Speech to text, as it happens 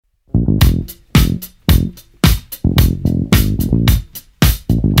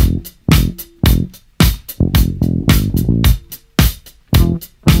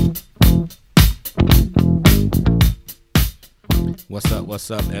What's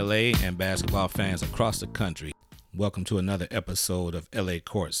up, LA and basketball fans across the country? Welcome to another episode of LA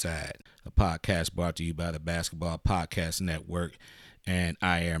Courtside, a podcast brought to you by the Basketball Podcast Network, and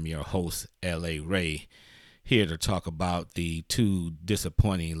I am your host, LA Ray, here to talk about the two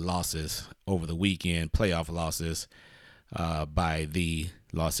disappointing losses over the weekend, playoff losses by the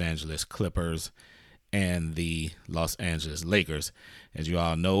Los Angeles Clippers and the Los Angeles Lakers. As you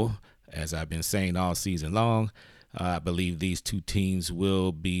all know, as I've been saying all season long, I believe these two teams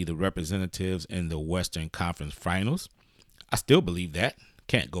will be the representatives in the Western Conference Finals. I still believe that.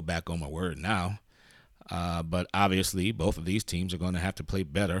 Can't go back on my word now. But obviously, both of these teams are going to have to play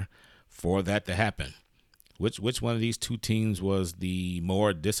better for that to happen. Which one of these two teams was the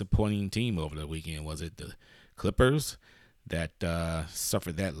more disappointing team over the weekend? Was it the Clippers that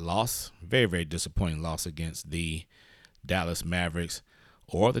suffered that loss? Very, very disappointing loss against the Dallas Mavericks,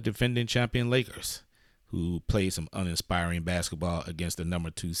 or the defending champion Lakers, who played some uninspiring basketball against the number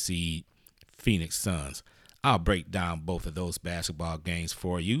 2 seed Phoenix Suns. I'll break down both of those basketball games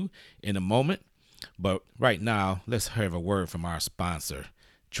for you in a moment. But right now, let's have a word from our sponsor,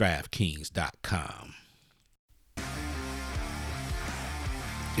 DraftKings.com.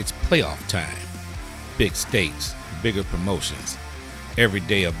 It's playoff time. Big stakes, bigger promotions. Every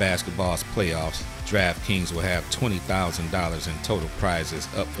day of basketball's playoffs, DraftKings will have $20,000 in total prizes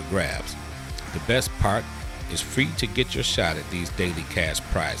up for grabs. The best part is free to get your shot at these daily cash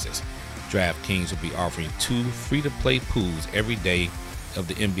prizes. DraftKings will be offering 2 free-to-play pools every day of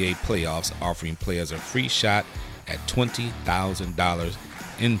the NBA playoffs, offering players a free shot at $20,000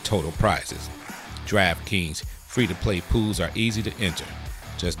 in total prizes. DraftKings free-to-play pools are easy to enter.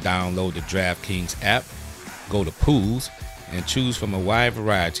 Just download the DraftKings app, go to Pools, and choose from a wide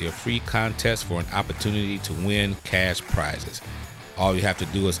variety of free contests for an opportunity to win cash prizes. All you have to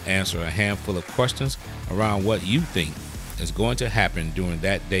do is answer a handful of questions around what you think is going to happen during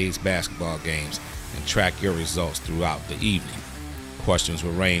that day's basketball games and track your results throughout the evening. Questions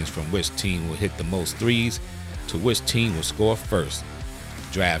will range from which team will hit the most threes to which team will score first.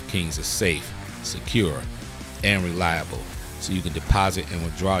 DraftKings is safe, secure, and reliable, so you can deposit and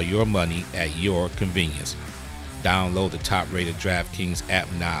withdraw your money at your convenience. Download the top-rated DraftKings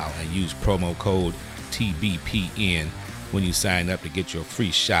app now and use promo code TBPN when you sign up to get your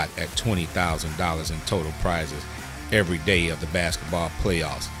free shot at $20,000 in total prizes every day of the basketball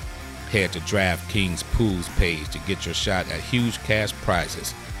playoffs. Head to DraftKings Pools page to get your shot at huge cash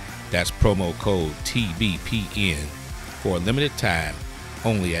prizes. That's promo code TBPN for a limited time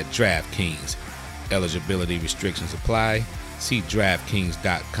only at DraftKings. Eligibility restrictions apply. See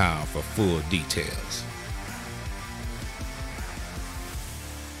DraftKings.com for full details.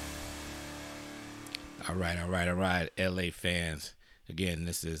 All right, LA fans. Again,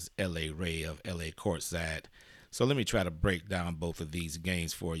 this is LA Ray of LA Courtside. So let me try to break down both of these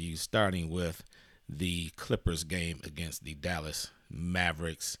games for you, starting with the Clippers game against the Dallas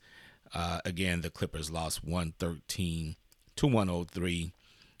Mavericks. Again, the Clippers lost 113-103.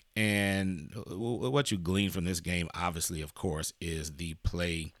 And what you glean from this game, obviously, of course, is the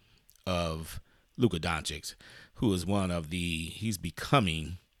play of Luka Doncic, who is he's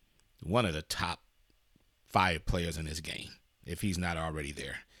becoming one of the top 5 players in this game, if he's not already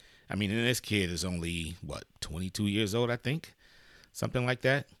there. I mean, and this kid is only, 22 years old, I think? Something like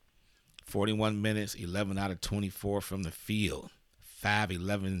that. 41 minutes, 11 out of 24 from the field.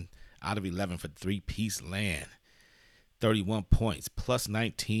 5-11 out of 11 for three-piece land. 31 points, plus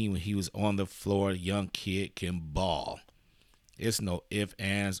 19 when he was on the floor. Young kid can ball. It's no ifs,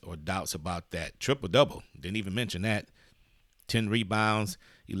 ands, or doubts about that. Triple-double. Didn't even mention that. 10 rebounds,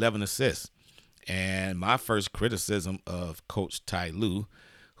 11 assists. And my first criticism of Coach Ty Lue,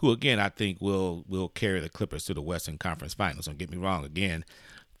 who, again, I think will carry the Clippers to the Western Conference Finals. Don't get me wrong. Again,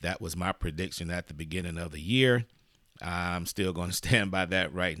 that was my prediction at the beginning of the year. I'm still going to stand by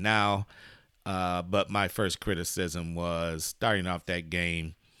that right now. But my first criticism was starting off that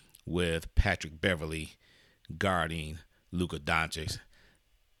game with Patrick Beverley guarding Luka Doncic.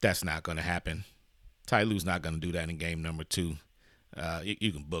 That's not going to happen. Ty Lue's not going to do that in game number 2.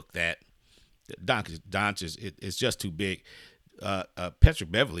 You can book that. Doncic is just too big.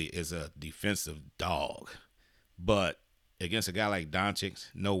 Patrick Beverley is a defensive dog, but against a guy like Doncic,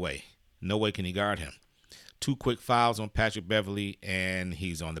 no way can he guard him. 2 quick fouls on Patrick Beverley, and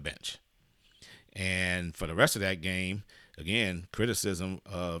he's on the bench. And for the rest of that game, again, criticism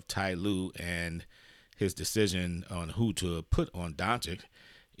of Ty Lue and his decision on who to put on Doncic.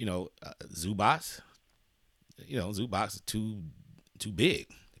 Zubac. Zubac is too big.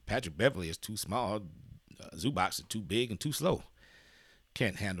 Patrick Beverley is too small. Zubac is too big and too slow.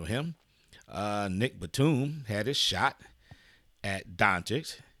 Can't handle him. Nick Batum had his shot, at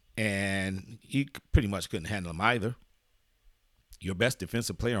Doncic, and he pretty much couldn't handle him either. Your best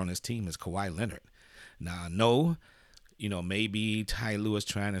defensive player on this team is Kawhi Leonard. Now, I know, maybe Ty Lue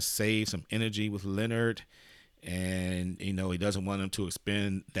trying to save some energy with Leonard, and, he doesn't want him to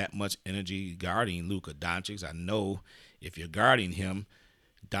expend that much energy guarding Luka Doncic. I know if you're guarding him,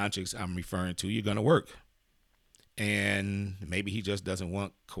 Doncic I'm referring to, you're going to work. And maybe he just doesn't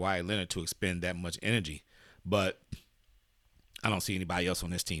want Kawhi Leonard to expend that much energy. But I don't see anybody else on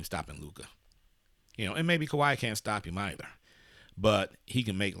this team stopping Luka. And maybe Kawhi can't stop him either. But he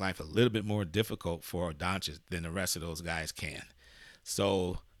can make life a little bit more difficult for Doncic than the rest of those guys can.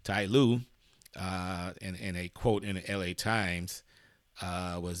 So Ty Lue, in a quote in the LA Times,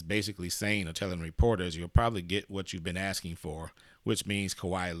 was basically saying or telling reporters, you'll probably get what you've been asking for, which means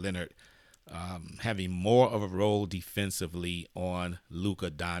Kawhi Leonard having more of a role defensively on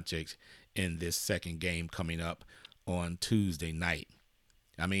Luka Doncic in this second game coming up on Tuesday night.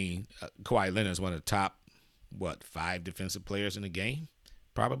 I mean, Kawhi Leonard is one of the top, 5 defensive players in the game,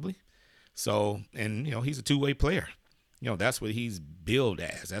 probably. So, and, he's a two-way player. That's what he's billed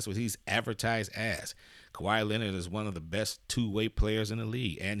as. That's what he's advertised as. Kawhi Leonard is one of the best two-way players in the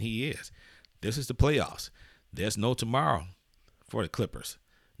league, and he is. This is the playoffs. There's no tomorrow for the Clippers.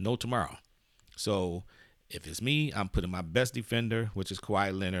 No tomorrow. So, if it's me, I'm putting my best defender, which is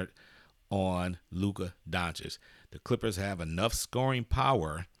Kawhi Leonard, on Luka Doncic. The Clippers have enough scoring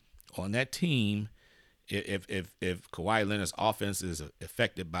power on that team. If Kawhi Leonard's offense is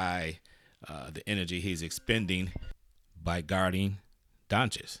affected by the energy he's expending by guarding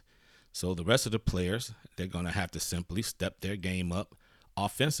Doncic. So the rest of the players, they're going to have to simply step their game up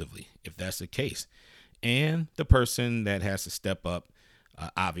offensively, if that's the case. And the person that has to step up,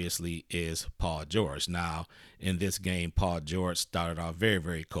 obviously, is Paul George. Now, in this game, Paul George started off very,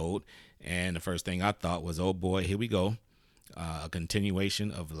 very cold. And the first thing I thought was, oh boy, here we go. A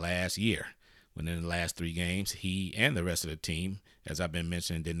continuation of last year. When in the last 3 games, he and the rest of the team, as I've been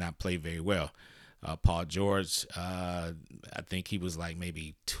mentioning, did not play very well. Paul George, I think he was like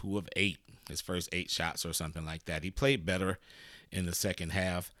maybe 2 of 8, his first 8 shots or something like that. He played better in the second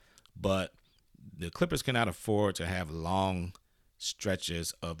half, but the Clippers cannot afford to have long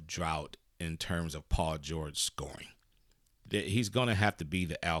stretches of drought in terms of Paul George scoring. He's going to have to be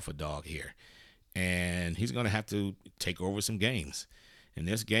the alpha dog here, and he's going to have to take over some games. In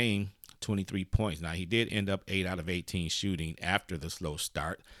this game, 23 points. Now, he did end up 8 out of 18 shooting after the slow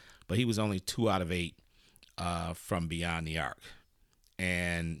start, but he was only 2 out of 8 from beyond the arc.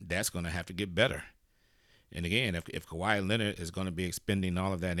 And that's going to have to get better. And again, if Kawhi Leonard is going to be expending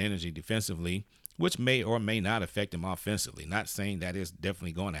all of that energy defensively, which may or may not affect him offensively, not saying that is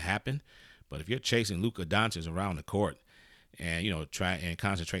definitely going to happen, but if you're chasing Luka Doncic around the court and,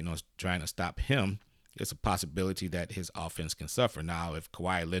 concentrating on trying to stop him, it's a possibility that his offense can suffer. Now, if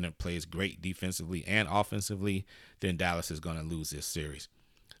Kawhi Leonard plays great defensively and offensively, then Dallas is going to lose this series.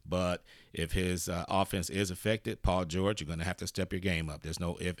 But if his offense is affected, Paul George, you're going to have to step your game up. There's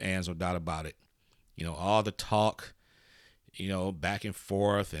no ifs, ands, or doubt about it. All the talk, back and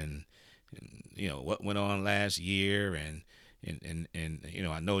forth and what went on last year and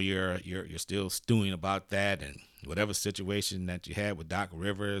I know you're still stewing about that and whatever situation that you had with Doc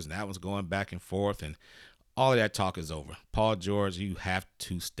Rivers and that was going back and forth and all of that talk is over. Paul George, you have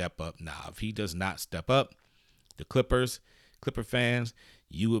to step up now. If he does not step up, the Clipper fans,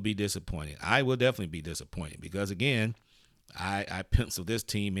 you will be disappointed. I will definitely be disappointed because again, I penciled this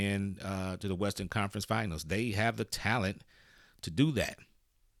team in to the Western Conference Finals. They have the talent to do that.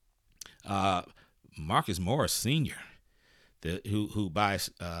 Marcus Morris Sr., who by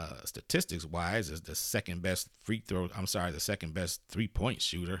statistics wise is the second best the second best 3-point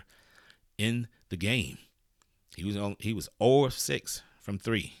shooter in the game. He was 0 of 6 from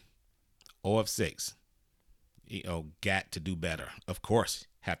 3. 0 of 6. Got to do better. Of course,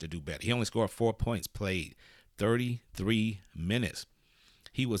 have to do better. He only scored 4 points, played 33 minutes.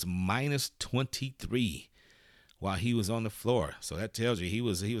 He was minus 23 while he was on the floor. So that tells you he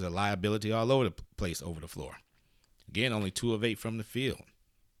was a liability all over the place over the floor. Again, only 2 of 8 from the field.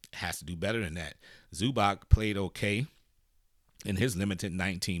 Has to do better than that. Zubac played okay in his limited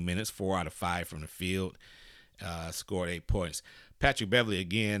 19 minutes, 4 out of 5 from the field, scored 8 points. Patrick Beverley,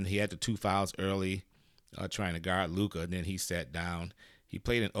 again, he had the 2 fouls early trying to guard Luka, and then he sat down. He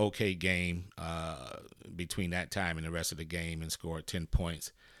played an okay game between that time and the rest of the game and scored 10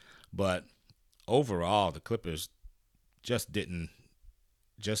 points. But overall, the Clippers just did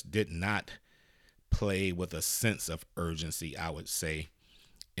not play with a sense of urgency, I would say,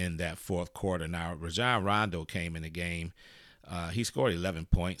 in that fourth quarter. Now, Rajon Rondo came in the game. He scored 11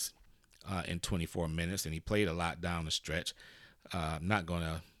 points in 24 minutes, and he played a lot down the stretch. I'm not going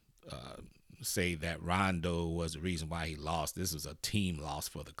to say that Rondo was the reason why he lost. This was a team loss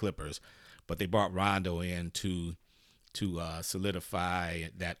for the Clippers, but they brought Rondo in to solidify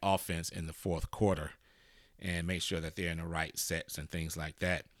that offense in the fourth quarter and make sure that they're in the right sets and things like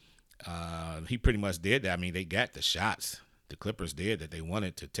that. He pretty much did that. I mean, they got the shots. The Clippers did that they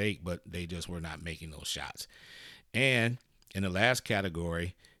wanted to take, but they just were not making those shots. And in the last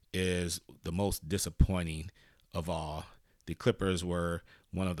category is the most disappointing of all. The Clippers were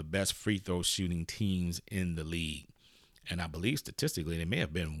one of the best free throw shooting teams in the league. And I believe statistically they may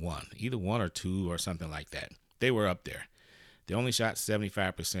have been either one or two or something like that. They were up there. They only shot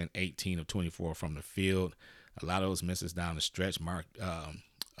 75%, 18 of 24 from the field. A lot of those misses down the stretch.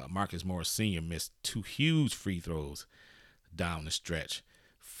 Marcus Morris Sr. missed two huge free throws down the stretch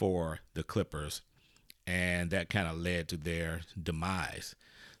for the Clippers, and that kind of led to their demise.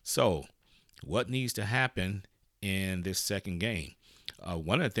 So what needs to happen in this second game?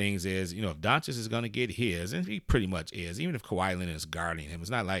 One of the things is, if Doncic is going to get his, and he pretty much is, even if Kawhi Leonard is guarding him, it's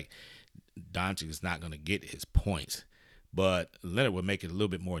not like Doncic is not going to get his points, but Leonard would make it a little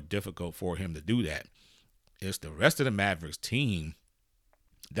bit more difficult for him to do that. It's the rest of the Mavericks team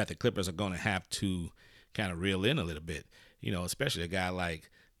that the Clippers are going to have to kind of reel in a little bit, especially a guy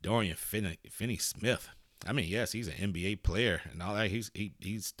like Dorian Finney-Smith. I mean, yes, he's an NBA player and all that.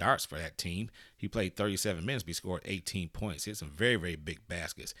 He starts for that team. He played 37 minutes, but he scored 18 points. He had some very, very big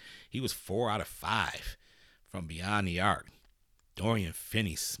baskets. He was 4 out of 5 from beyond the arc. Dorian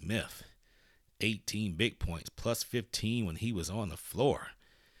Finney-Smith, 18 big points, plus 15 when he was on the floor.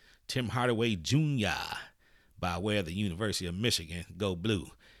 Tim Hardaway Jr., by way of the University of Michigan, go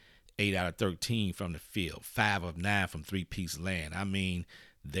blue. 8 out of 13 from the field, 5 of 9 from three-piece land. I mean,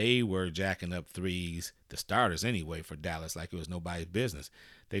 they were jacking up threes, the starters anyway, for Dallas like it was nobody's business.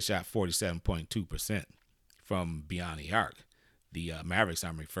 They shot 47.2% from beyond the arc. The Mavericks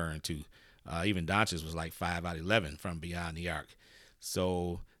I'm referring to. Even Doncic was like 5 out of 11 from beyond the arc.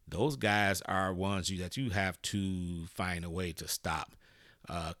 So those guys are ones that you have to find a way to stop.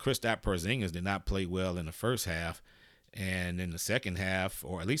 Kristaps Porzingis did not play well in the first half, and in the second half,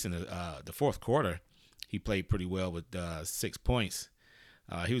 or at least in the fourth quarter, he played pretty well with 6 points.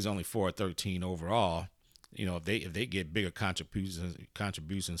 He was only 4 of 13 overall. If they get bigger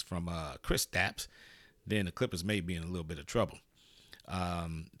contributions from Kristaps, then the Clippers may be in a little bit of trouble.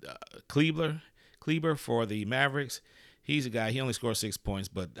 Kleber for the Mavericks, he's a guy. He only scored 6 points,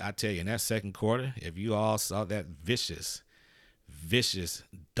 but I tell you, in that second quarter, if you all saw that vicious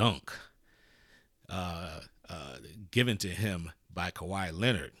dunk given to him by Kawhi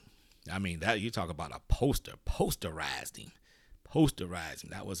Leonard. I mean, that you talk about a posterized him.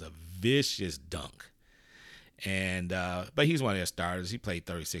 That was a vicious dunk. And but he's one of their starters. He played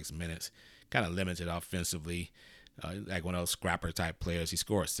 36 minutes, kind of limited offensively, like one of those scrapper type players. He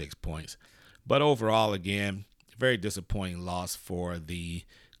scored 6 points. But overall, again, very disappointing loss for the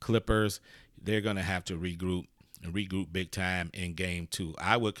Clippers. They're going to have to regroup big time in game 2.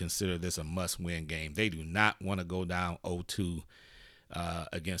 I would consider this a must-win game. They do not want to go down 0-2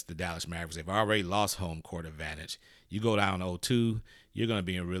 against the Dallas Mavericks. They've already lost home court advantage. You go down 0-2, you're going to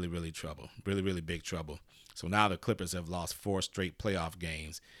be in really, really trouble, really, really big trouble. So now the Clippers have lost 4 straight playoff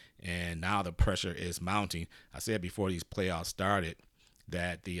games, and now the pressure is mounting. I said before these playoffs started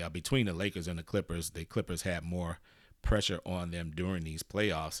that between the Lakers and the Clippers had more pressure on them during these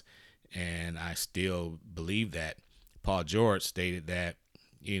playoffs. And I still believe that. Paul George stated that,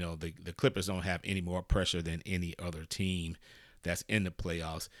 the Clippers don't have any more pressure than any other team that's in the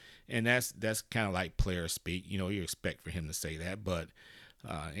playoffs. And that's kind of like player speak. You expect for him to say that. But,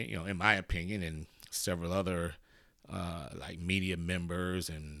 in my opinion, and several other like media members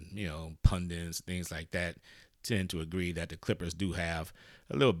and, pundits, things like that, tend to agree that the Clippers do have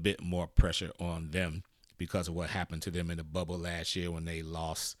a little bit more pressure on them because of what happened to them in the bubble last year when they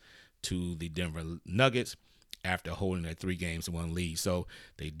lost to the Denver Nuggets after holding their 3-1 lead. So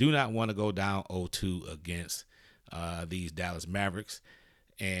they do not want to go down 0-2 against these Dallas Mavericks.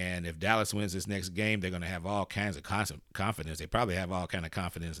 And if Dallas wins this next game, they're going to have all kinds of confidence. They probably have all kind of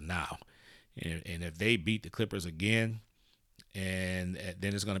confidence now. And if they beat the Clippers again, and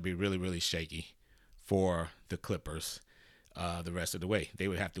then it's going to be really, really shaky for the Clippers the rest of the way. They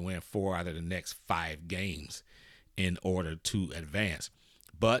would have to win 4 out of the next 5 games in order to advance.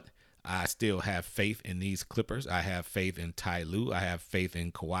 But I still have faith in these Clippers. I have faith in Ty Lue. I have faith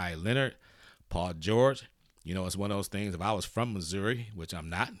in Kawhi Leonard, Paul George. It's one of those things. If I was from Missouri, which I'm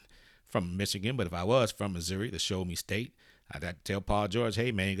not from Michigan, but if I was from Missouri, the Show Me State, I'd have to tell Paul George,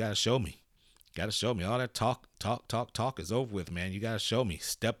 hey, man, you got to show me. Got to show me. All that talk is over with, man. You got to show me.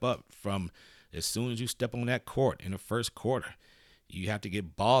 Step up from as soon as you step on that court in the first quarter. You have to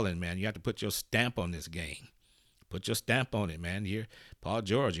get balling, man. You have to put your stamp on this game. Put your stamp on it, man. You're Paul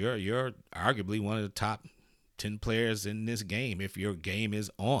George. You're arguably one of the top 10 players in this game if your game is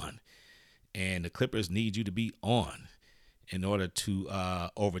on. And the Clippers need you to be on in order to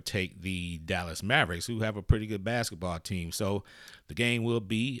overtake the Dallas Mavericks, who have a pretty good basketball team. So the game will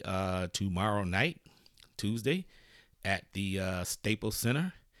be tomorrow night, Tuesday, at the Staples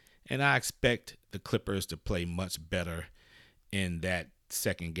Center. And I expect the Clippers to play much better in that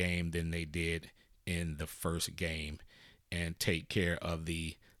second game than they did in the first game and take care of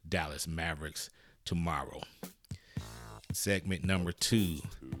the Dallas Mavericks tomorrow. Segment number 2,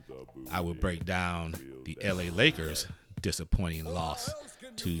 I will break down the LA Lakers' disappointing loss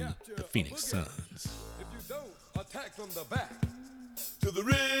to the Phoenix Suns. If you don't attack from the back to the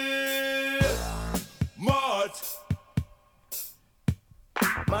red march.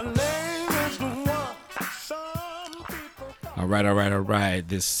 My name is the one. Some people. All right.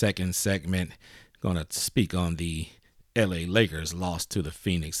 This second segment, going to speak on the LA Lakers loss to the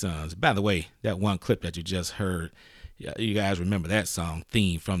Phoenix Suns. By the way, that one clip that you just heard, you guys remember that song,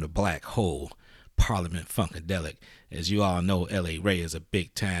 Theme from the Black Hole, Parliament Funkadelic. As you all know, L.A. Ray is a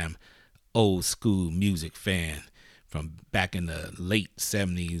big-time old school music fan from back in the late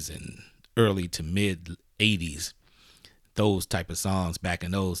 70s and early to mid 80s. Those type of songs back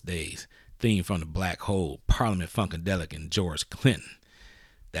in those days. Theme from the Black Hole, Parliament Funkadelic, and George Clinton.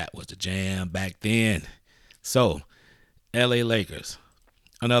 That was the jam back then. So, L.A. Lakers,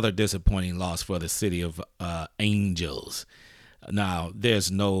 another disappointing loss for the city of Angels. Now,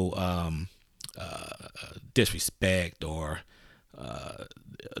 there's no disrespect or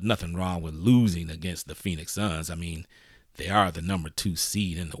nothing wrong with losing against the Phoenix Suns. I mean, they are the number 2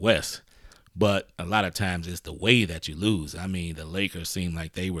 seed in the West. But a lot of times it's the way that you lose. I mean, the Lakers seemed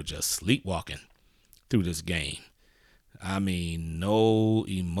like they were just sleepwalking through this game. I mean, no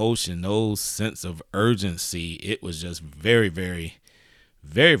emotion, no sense of urgency. It was just very, very,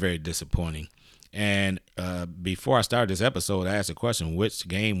 very, very disappointing. And before I started this episode, I asked a question, which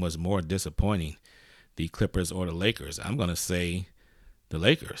game was more disappointing, the Clippers or the Lakers? I'm going to say the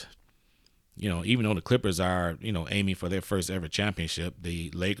Lakers. You know, even though the Clippers are, aiming for their first ever championship, the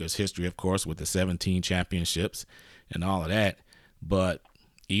Lakers' history, of course, with the 17 championships and all of that. But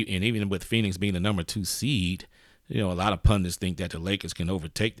even with Phoenix being the number 2 seed, a lot of pundits think that the Lakers can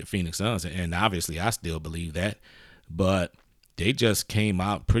overtake the Phoenix Suns. And obviously, I still believe that. But they just came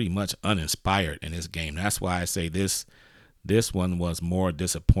out pretty much uninspired in this game. That's why I say this one was more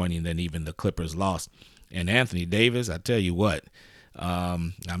disappointing than even the Clippers loss. And Anthony Davis, I tell you what,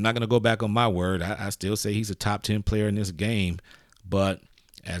 I'm not going to go back on my word. I still say he's a top 10 player in this game. But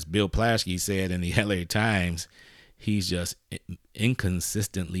as Bill Plaschke said in the LA Times, he's just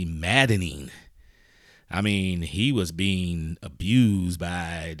inconsistently maddening. I mean, he was being abused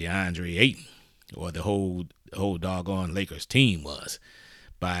by DeAndre Ayton, or the whole doggone Lakers team was,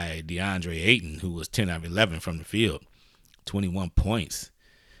 by DeAndre Ayton, who was 10 of 11 from the field, 21 points.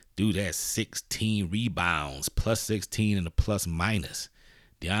 Dude has 16 rebounds, plus 16 in the plus minus.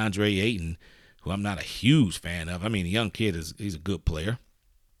 DeAndre Ayton, who I'm not a huge fan of. I mean, the young kid he's a good player,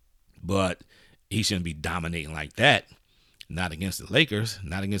 but he shouldn't be dominating like that. Not against the Lakers,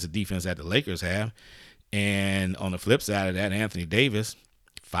 not against the defense that the Lakers have. And on the flip side of that, Anthony Davis,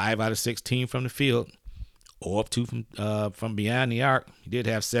 5 out of 16 from the field, 0 of 2 from behind the arc. He did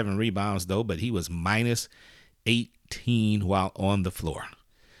have 7 rebounds, though, but he was minus 18 while on the floor.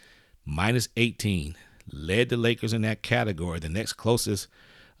 Minus 18. Led the Lakers in that category. The next closest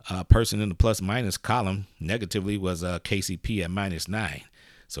person in the plus-minus column negatively was KCP at minus 9.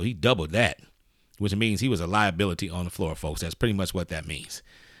 So he doubled that, which means he was a liability on the floor, folks. That's pretty much what that means.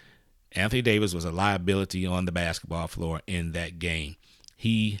 Anthony Davis was a liability on the basketball floor in that game.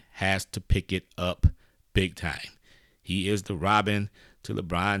 He has to pick it up big time. He is the Robin to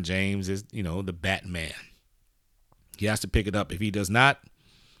LeBron James is, the Batman. He has to pick it up. If he does not,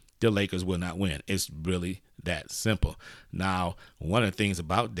 the Lakers will not win. It's really that simple. Now, one of the things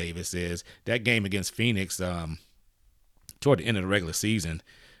about Davis is that game against Phoenix toward the end of the regular season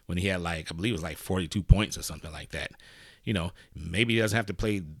when he had I believe it was 42 points or something like that. Maybe he doesn't have to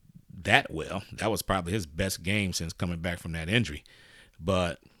play that well. That was probably his best game since coming back from that injury.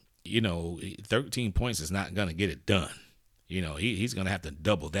 But, 13 points is not going to get it done. He's going to have to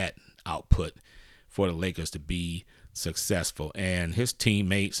double that output for the Lakers to be successful. And his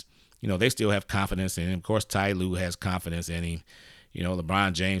teammates, they still have confidence in him. Of course, Ty Lue has confidence in him.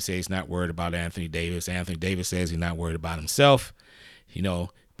 LeBron James says he's not worried about Anthony Davis. Anthony Davis says he's not worried about himself,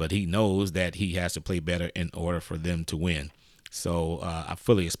 but he knows that he has to play better in order for them to win. So I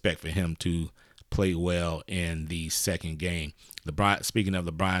fully expect for him to play well in the second game. Speaking of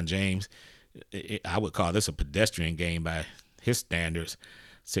LeBron James, I would call this a pedestrian game by his standards.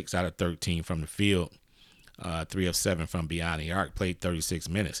 6 out of 13 from the field, 3 of 7 from beyond the arc, played 36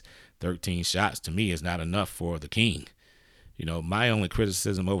 minutes. 13 shots to me is not enough for the King. My only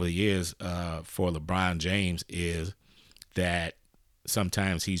criticism over the years for LeBron James is that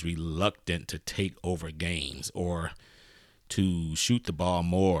sometimes he's reluctant to take over games or to shoot the ball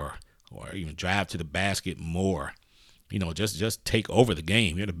more or even drive to the basket more. Just take over the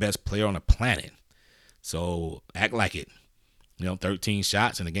game. You're the best player on the planet. So act like it. 13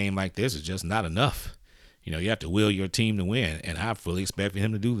 shots in a game like this is just not enough. You have to will your team to win, and I fully expect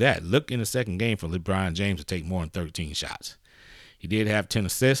him to do that. Look in the second game for LeBron James to take more than 13 shots. He did have 10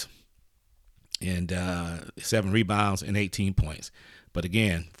 assists and 7 rebounds and 18 points. But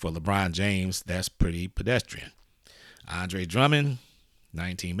again, for LeBron James, that's pretty pedestrian. Andre Drummond,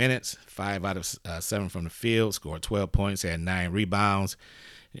 19 minutes, 5 out of 7 from the field, scored 12 points, had 9 rebounds.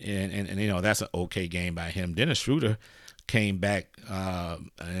 And that's an okay game by him. Dennis Schroeder came back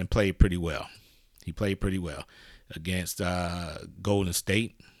and played pretty well. He played pretty well against Golden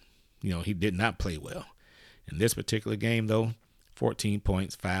State. He did not play well. In this particular game, though, 14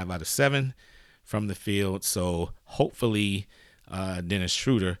 points, 5 out of 7 from the field. So hopefully Dennis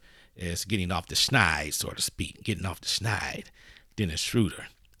Schroeder is getting off the schneid, so to speak, Dennis Schroeder,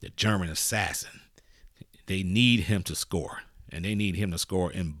 the German assassin. They need him to score, and they need him to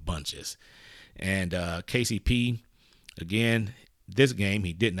score in bunches. And KCP, again, this game,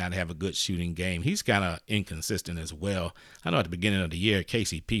 he did not have a good shooting game. He's kind of inconsistent as well. I know at the beginning of the year,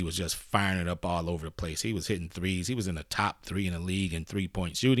 KCP was just firing it up all over the place. He was hitting threes. He was in the top 3 in the league in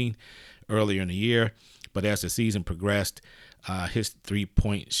three-point shooting earlier in the year. But as the season progressed, his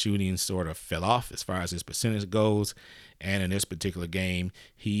three-point shooting sort of fell off as far as his percentage goes. And in this particular game,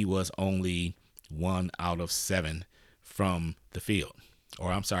 he was only 1 out of 7 from the field.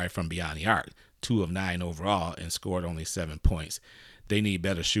 From beyond the arc. 2 of 9 overall and scored only 7 points. They need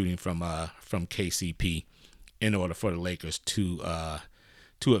better shooting from KCP in order for the Lakers to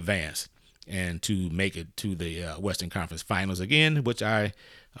advance and to make it to the Western Conference Finals again, which I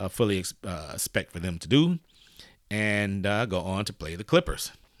fully expect for them to do, and go on to play the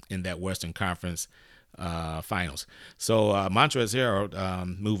Clippers in that Western Conference Finals. So Montrezl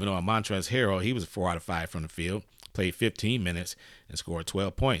Harrell, moving on, Montrezl Harrell, he was 4 out of 5 from the field, played 15 minutes and scored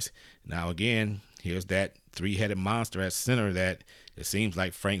 12 points. Now, again, here's that 3-headed monster at center that it seems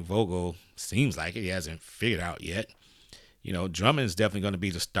like Frank Vogel he hasn't figured out yet. Drummond's definitely going to be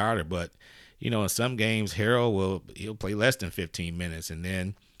the starter, but, in some games, he'll play less than 15 minutes, and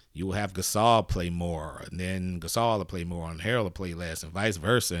then you will have Gasol play more, and then Gasol will play more, and Harrell will play less, and vice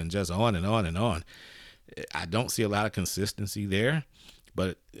versa, and just on and on and on. I don't see a lot of consistency there.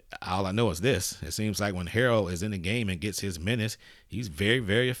 But all I know is this. It seems like when Harrell is in the game and gets his minutes, he's very,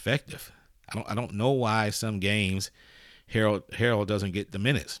 very effective. I don't know why some games Harrell doesn't get the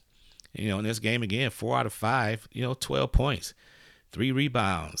minutes. In this game, again, 4 out of 5, 12 points, 3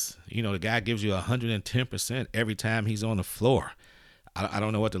 rebounds. The guy gives you 110% every time he's on the floor. I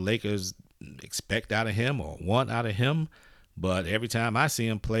don't know what the Lakers expect out of him or want out of him, but every time I see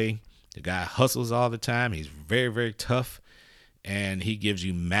him play, the guy hustles all the time. He's very, very tough. And he gives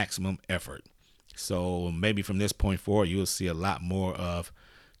you maximum effort. So maybe from this point forward, you'll see a lot more of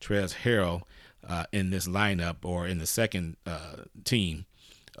Trez Harrell in this lineup or in the second team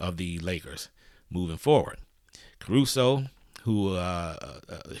of the Lakers moving forward. Caruso, who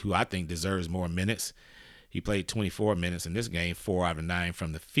I think deserves more minutes. He played 24 minutes in this game, 4 out of 9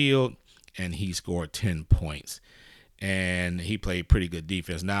 from the field, and he scored 10 points. And he played pretty good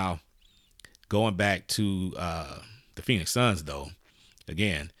defense. Now, going back to the Phoenix Suns, though,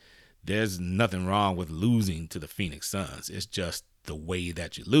 again, there's nothing wrong with losing to the Phoenix Suns. It's just the way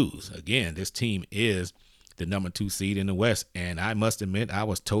that you lose. Again, this team is the number 2 seed in the West, and I must admit I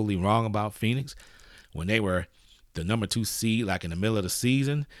was totally wrong about Phoenix. When they were the number 2 seed, like in the middle of the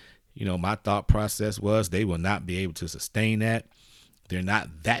season, my thought process was they will not be able to sustain that. They're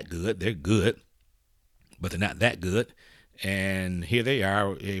not that good. They're good, but they're not that good. And here they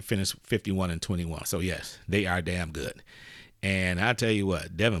are. They finished 51-21. So, yes, they are damn good. And I tell you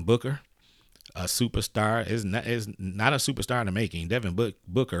what, Devin Booker, a superstar, is not a superstar in the making. Devin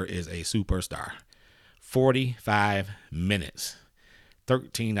Booker is a superstar. 45 minutes,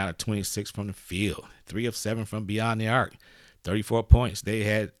 13 out of 26 from the field, 3 of 7 from beyond the arc, 34 points. They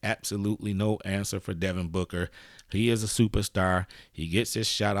had absolutely no answer for Devin Booker. He is a superstar. He gets his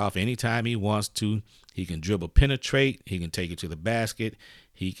shot off anytime he wants to. He can dribble penetrate. He can take it to the basket.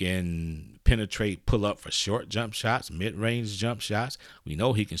 He can penetrate, pull up for short jump shots, mid-range jump shots. We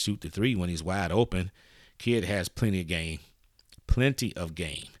know he can shoot the three when he's wide open. Kid has plenty of game.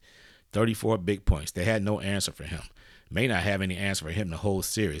 34 big points. They had no answer for him. May not have any answer for him the whole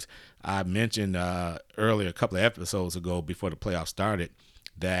series. I mentioned earlier, a couple of episodes ago before the playoffs started,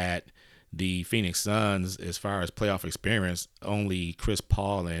 that the Phoenix Suns, as far as playoff experience, only Chris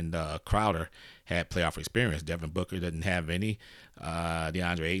Paul and Crowder had playoff experience. Devin Booker didn't have any.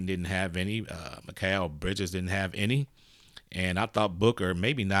 DeAndre Ayton didn't have any. Mikal Bridges didn't have any. And I thought Booker,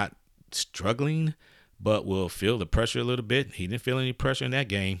 maybe not struggling, but will feel the pressure a little bit. He didn't feel any pressure in that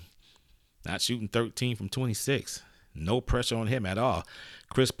game. Not shooting 13 from 26. No pressure on him at all.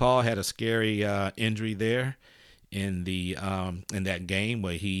 Chris Paul had a scary injury there in that game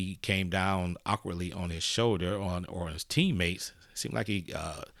where he came down awkwardly on his shoulder or his teammates. It seemed like he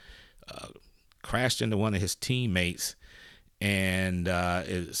crashed into one of his teammates, and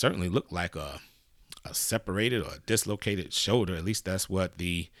it certainly looked like a separated or dislocated shoulder. At least that's what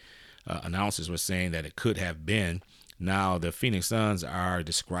the announcers were saying that it could have been. Now, the Phoenix Suns are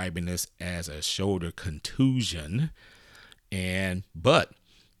describing this as a shoulder contusion, but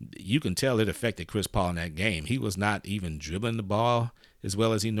you can tell it affected Chris Paul in that game. He was not even dribbling the ball as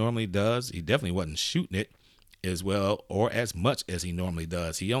well as he normally does. He definitely wasn't shooting it as well or as much as he normally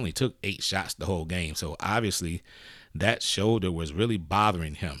does. He only took 8 shots the whole game, so obviously that shoulder was really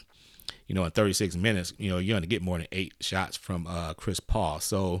bothering him. In 36 minutes, you're going to get more than 8 shots from Chris Paul.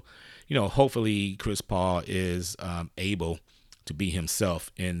 So, hopefully Chris Paul is able to be himself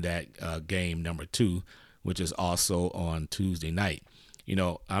in that game number 2, which is also on Tuesday night.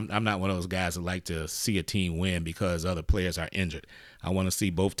 I'm not one of those guys that like to see a team win because other players are injured. I want to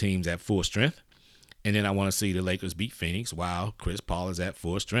see both teams at full strength, and then I want to see the Lakers beat Phoenix while Chris Paul is at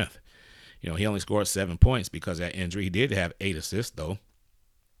full strength. He only scored 7 points because of that injury. He did have 8 assists, though.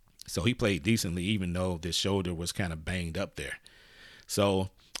 So he played decently, even though this shoulder was kind of banged up there. So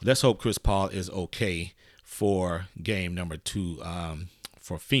let's hope Chris Paul is okay for game number 2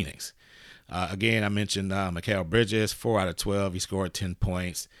 for Phoenix. Again, I mentioned Mikal Bridges, 4 out of 12. He scored 10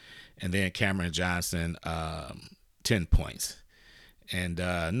 points. And then Cameron Johnson, 10 points. And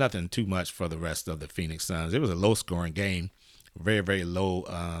nothing too much for the rest of the Phoenix Suns. It was a low-scoring game. Very, very low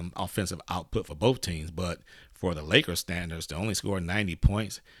offensive output for both teams. But for the Lakers standards, to only score 90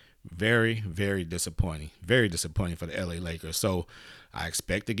 points, very, very disappointing. Very disappointing for the LA Lakers. So I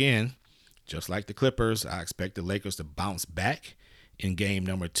expect, again, just like the Clippers, I expect the Lakers to bounce back in game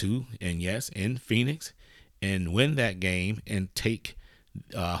number 2, and yes, in Phoenix, and win that game and take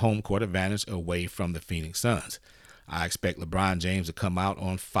home court advantage away from the Phoenix Suns. I expect LeBron James to come out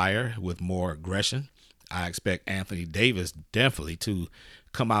on fire with more aggression. I expect Anthony Davis definitely to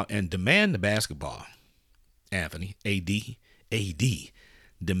come out and demand the basketball. Anthony, AD,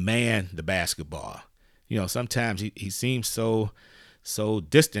 demand the basketball. Sometimes he seems so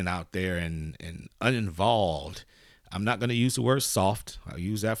distant out there and uninvolved. I'm not going to use the word soft. I'll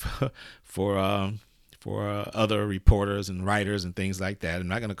use that for other reporters and writers and things like that. I'm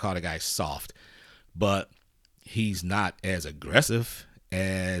not going to call the guy soft, but he's not as aggressive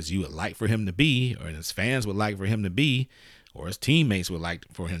as you would like for him to be, or his fans would like for him to be, or his teammates would like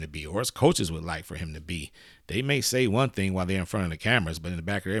for him to be, or his coaches would like for him to be. They may say one thing while they're in front of the cameras, but in the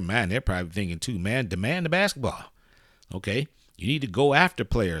back of their mind, they're probably thinking too, man, demand the basketball. Okay? You need to go after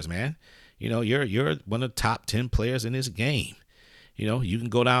players, man. You're one of the top 10 players in this game. You can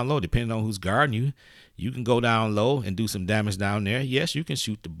go down low depending on who's guarding you. You can go down low and do some damage down there. Yes, you can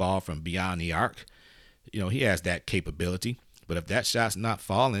shoot the ball from beyond the arc. He has that capability. But if that shot's not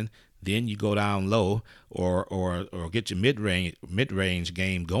falling, then you go down low or get your mid-range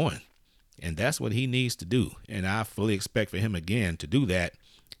game going. And that's what he needs to do. And I fully expect for him again to do that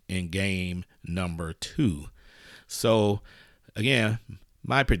in game number 2. So, again,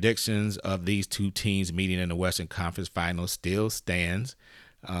 my predictions of these two teams meeting in the Western Conference Finals still stands.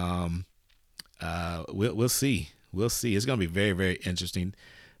 We'll see. We'll see. It's going to be very, very interesting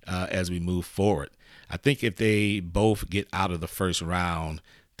as we move forward. I think if they both get out of the first round,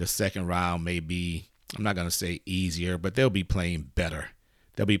 the second round may be, I'm not going to say easier, but they'll be playing better.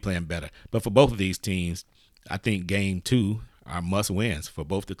 But for both of these teams, I think game 2 are must wins for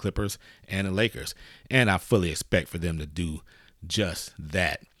both the Clippers and the Lakers. And I fully expect for them to do just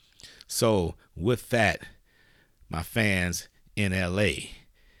that. So with that, my fans in LA,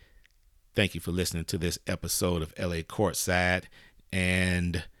 thank you for listening to this episode of LA Courtside.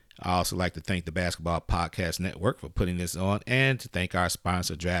 And I also like to thank the Basketball Podcast Network for putting this on, and to thank our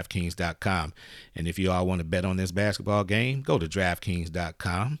sponsor, DraftKings.com. And if you all want to bet on this basketball game, go to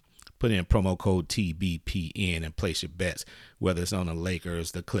DraftKings.com. Put in promo code TBPN and place your bets, whether it's on the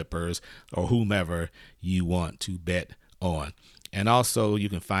Lakers, the Clippers, or whomever you want to bet on. And also, you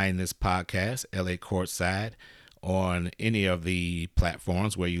can find this podcast, LA Courtside, on any of the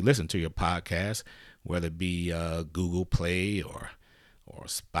platforms where you listen to your podcast, whether it be Google Play or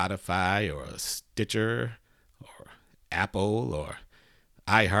Spotify or Stitcher or Apple or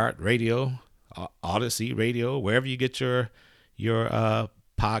iHeart Radio, Odyssey Radio, wherever you get your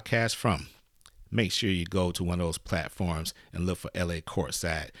podcast from. Make sure you go to one of those platforms and look for LA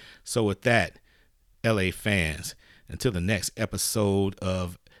Courtside. So with that, LA fans, until the next episode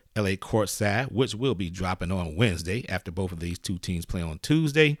of LA Courtside, which will be dropping on Wednesday after both of these two teams play on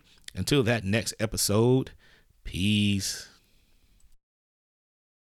Tuesday. Until that next episode, peace.